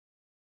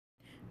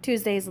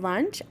Tuesday's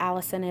lunch,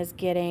 Allison is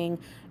getting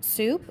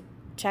soup,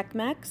 Chex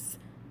Mix,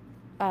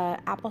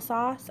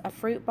 applesauce, a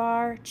fruit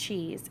bar,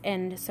 cheese,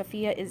 and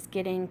Sophia is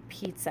getting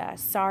pizza.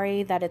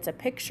 Sorry that it's a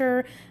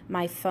picture.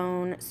 My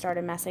phone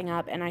started messing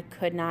up and I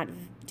could not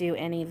do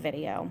any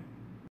video.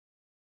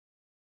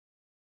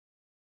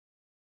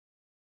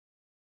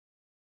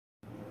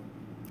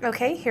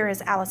 Okay, here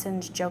is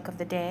Allison's joke of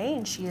the day,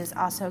 and she is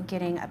also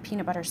getting a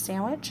peanut butter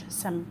sandwich,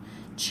 some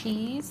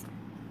cheese,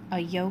 a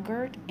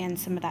yogurt, and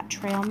some of that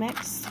trail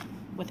mix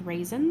with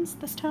raisins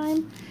this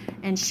time.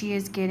 And she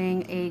is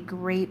getting a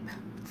grape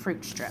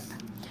fruit strip.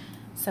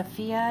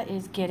 Sophia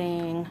is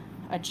getting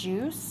a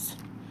juice,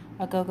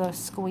 a go-go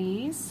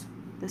squeeze.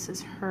 This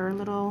is her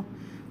little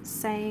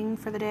saying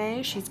for the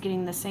day. She's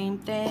getting the same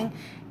thing.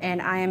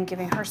 And I am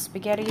giving her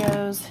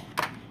SpaghettiOs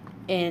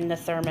in the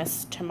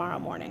thermos tomorrow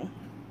morning.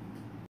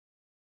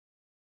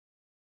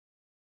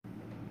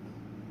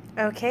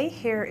 Okay,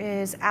 here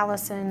is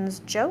Allison's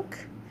joke,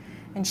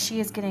 and she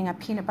is getting a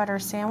peanut butter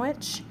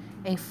sandwich,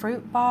 a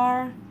fruit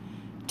bar,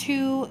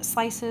 2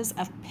 slices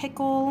of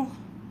pickle,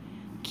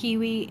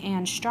 kiwi,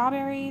 and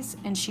strawberries,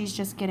 and she's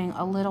just getting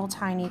a little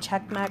tiny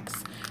Chex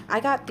Mix.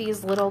 I got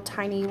these little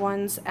tiny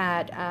ones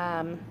at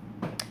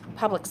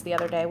Publix the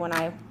other day when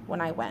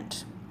I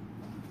went.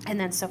 And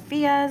then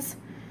Sophia's,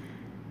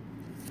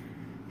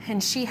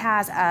 and she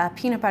has a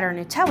peanut butter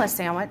Nutella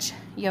sandwich,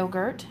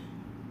 yogurt,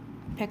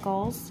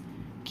 pickles,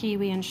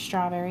 kiwi and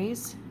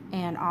strawberries,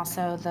 and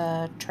also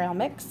the trail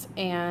mix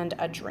and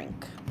a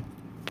drink.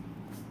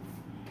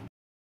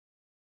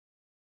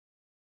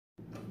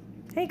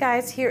 Hey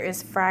guys, here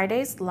is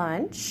Friday's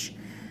lunch.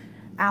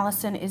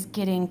 Allison is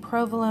getting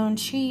provolone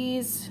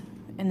cheese,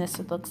 and this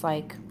looks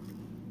like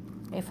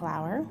a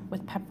flour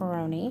with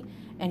pepperoni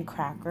and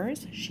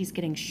crackers. She's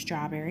getting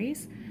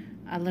strawberries,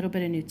 a little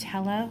bit of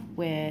Nutella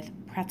with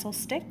pretzel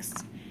sticks,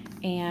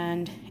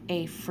 and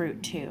a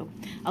fruit tube.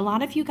 A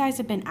lot of you guys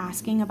have been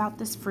asking about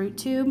this fruit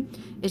tube.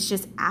 It's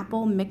just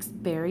apple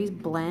mixed berries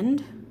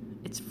blend.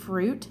 It's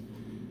fruit,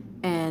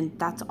 and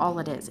that's all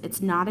it is.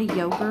 It's not a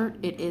yogurt,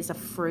 it is a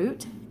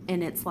fruit,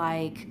 and it's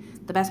like,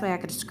 the best way I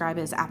could describe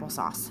it is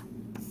applesauce.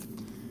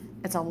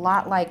 It's a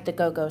lot like the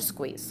go-go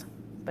squeeze,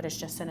 but it's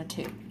just in a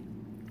tube.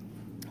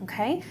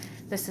 Okay,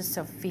 this is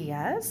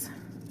Sophia's,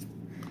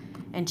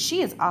 and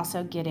she is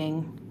also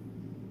getting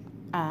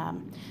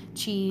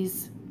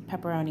cheese,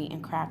 pepperoni,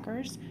 and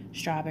crackers,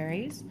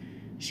 strawberries.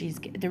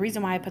 The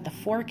reason why I put the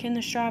fork in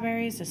the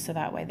strawberries is so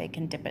that way they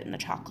can dip it in the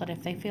chocolate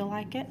if they feel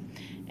like it.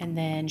 And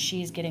then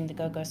she's getting the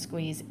go-go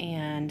squeeze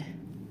and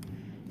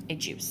a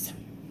juice.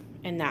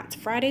 And that's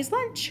Friday's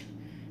lunch.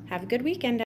 Have a good weekend.